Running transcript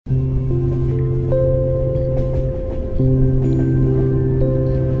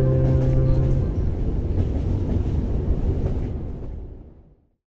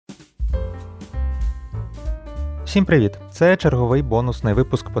Всім привіт! Це черговий бонусний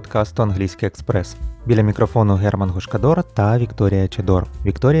випуск подкасту «Англійський Експрес». Біля мікрофону Герман Гошкадор та Вікторія Тюдор.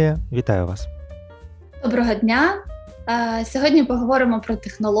 Вікторія, вітаю вас! Доброго дня! Сьогодні поговоримо про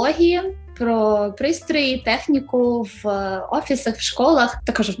технології, про пристрої, техніку в офісах, в школах,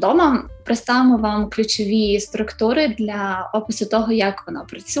 також вдома. Представимо вам ключові структури для опису того, як вона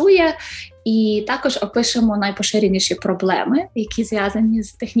працює, і також опишемо найпоширеніші проблеми, які зв'язані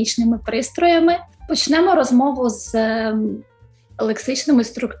з технічними пристроями. Почнемо розмову з лексичними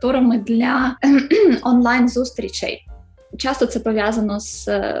структурами для онлайн-зустрічей. Часто це пов'язано з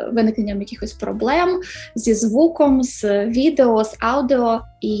виникненням якихось проблем зі звуком, з відео, з аудіо,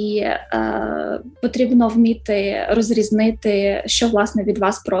 і потрібно вміти розрізнити, що, власне, від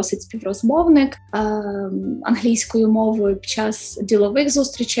вас просить співрозмовник англійською мовою під час ділових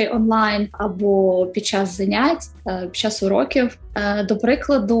зустрічей онлайн або під час занять, під час уроків. До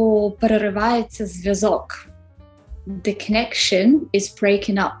прикладу, переривається зв'язок. The connection is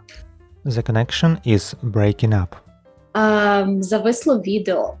breaking up. The connection is breaking up. Зависло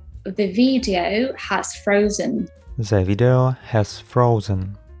відео. The video has frozen. The video has frozen.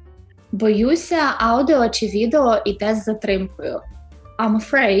 Боюся, аудіо чи відео йде з затримкою. I'm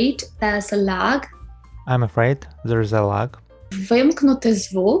afraid there's a lag. I'm afraid there's a lag. Вимкнути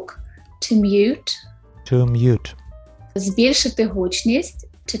звук. To mute. To mute. Збільшити гучність.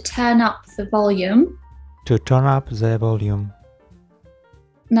 To turn up the volume. To turn up the volume.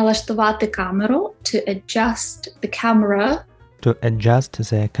 Налаштувати камеру. To adjust the camera. To adjust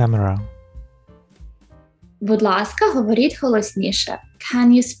the camera. Будь ласка, говоріть голосніше. Can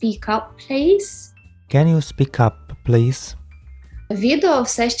you speak up, please? Can you speak up, please? Відео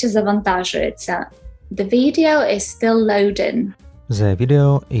все ще завантажується. The video is still loading. The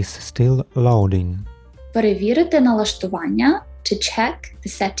video is still loading. Перевірити налаштування. To check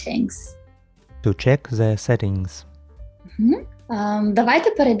the settings. To check the settings.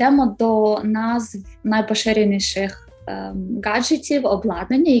 Давайте перейдемо до назв найпоширеніших гаджетів,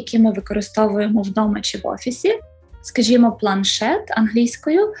 обладнання, які ми використовуємо вдома чи в офісі. Скажімо, планшет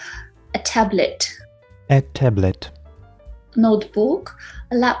англійською – a tablet. A tablet. Ноутбук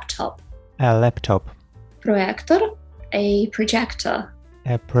 – a laptop. A laptop. Проектор – a projector.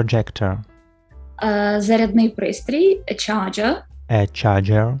 A projector. Зарядний пристрій – a charger. A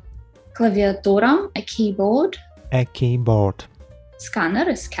charger. Клавіатура – a keyboard. A keyboard. Сканер –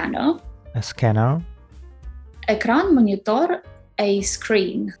 a scanner. A scanner. Екран, монітор – a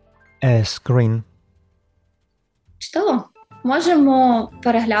screen. A screen. Чудово. Можемо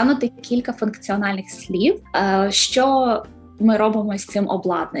переглянути кілька функціональних слів, що ми робимо з цим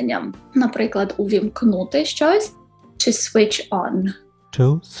обладнанням. Наприклад, увімкнути щось чи switch on.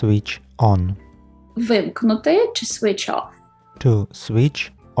 To switch on. Вимкнути чи switch off. To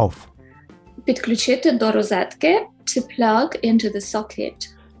switch off. Підключити до розетки to plug into the socket.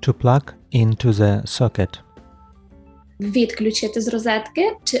 To plug into the socket. Відключити з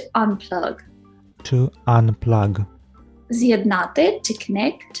розетки to unplug. To unplug. З'єднати to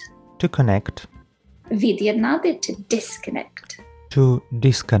connect. To connect. Від'єднати to disconnect. To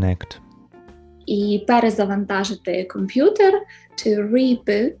disconnect. І перезавантажити комп'ютер to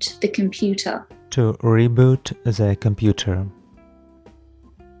reboot the computer. To reboot the computer.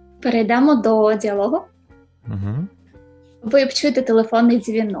 Перейдемо до діалогу. Ви чуєте телефонний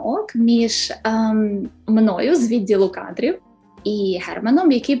дзвінок між мною з відділу кадрів і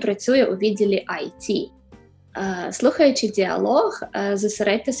Германом, який працює у відділі IT. Слухаючи діалог,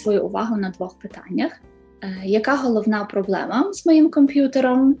 зосередьте свою увагу на двох питаннях. Яка головна проблема з моїм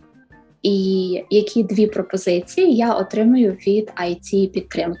комп'ютером? І які дві пропозиції я отримую від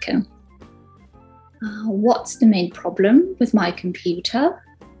IT-підтримки? What's the main problem with my computer?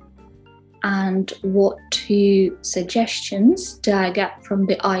 And what two suggestions do I get from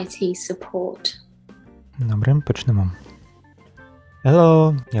the IT support? Добре, почнемо.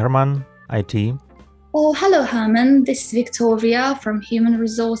 Hello, Herman, IT. Oh, hello, Herman. This is Victoria from Human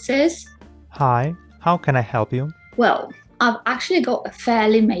Resources. Hi, how can I help you? Well, I've actually got a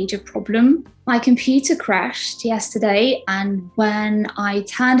fairly major problem. My computer crashed yesterday, and when I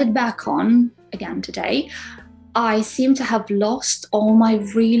turned it back on again today, I seem to have lost all my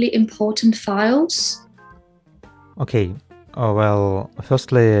really important files. Okay, well,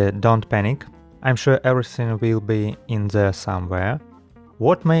 firstly, don't panic. I'm sure everything will be in there somewhere.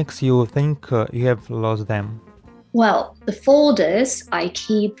 What makes you think you have lost them? Well, the folders I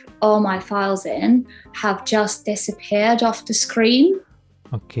keep all my files in have just disappeared off the screen.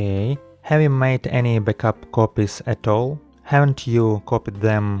 Okay, have you made any backup copies at all? Haven't you copied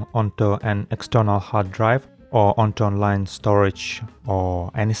them onto an external hard drive? Or onto online storage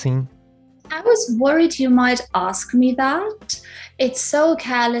or anything? I was worried you might ask me that. It's so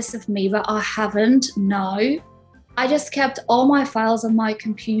careless of me, but I haven't, no. I just kept all my files on my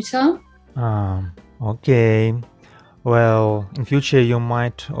computer. Okay. Well, in future you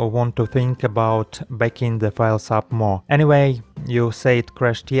might want to think about backing the files up more. Anyway, you say it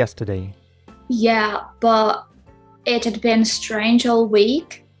crashed yesterday. Yeah, but it had been strange all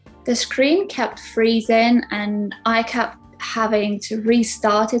week. The screen kept freezing and I kept having to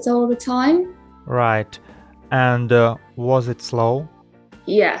restart it all the time. Right. And was it slow?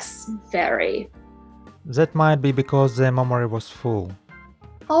 Yes, very. That might be because the memory was full.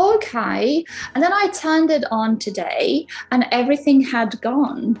 Okay, and then I turned it on today and everything had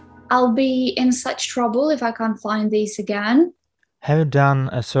gone. I'll be in such trouble if I can't find these again. Have you done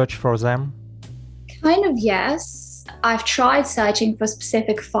a search for them? Kind of, yes. I've tried searching for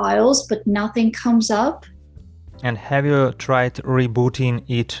specific files, but nothing comes up. And have you tried rebooting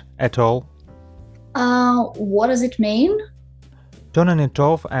it at all? What does it mean? Turning it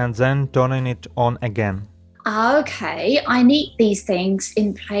off and then turning it on again. Okay, I need these things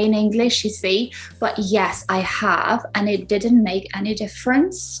in plain English, you see, but yes, I have, and it didn't make any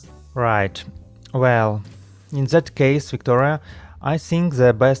difference. Right. Well, in that case, Victoria, I think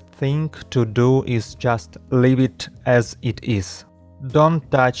the best thing to do is just leave it as it is. Don't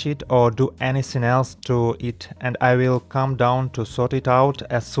touch it or do anything else to it, and I will come down to sort it out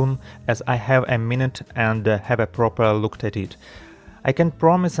as soon as I have a minute and have a proper look at it. I can't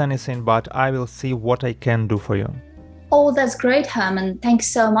promise anything, but I will see what I can do for you. Oh, that's great, Herman.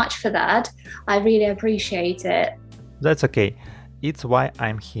 Thanks so much for that. I really appreciate it. That's okay. It's why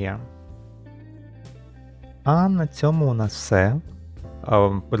I'm here. А на цьому у нас все.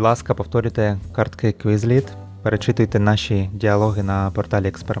 Будь ласка, повторюйте картки Quizlet, перечитуйте наші діалоги на порталі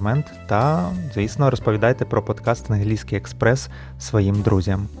Експеримент та, звісно, розповідайте про подкаст «Англійський Експрес» своїм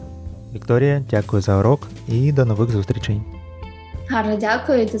друзям. Вікторія, дякую за урок і до нових зустрічей. Гарно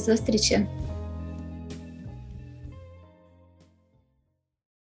дякую, до зустрічі.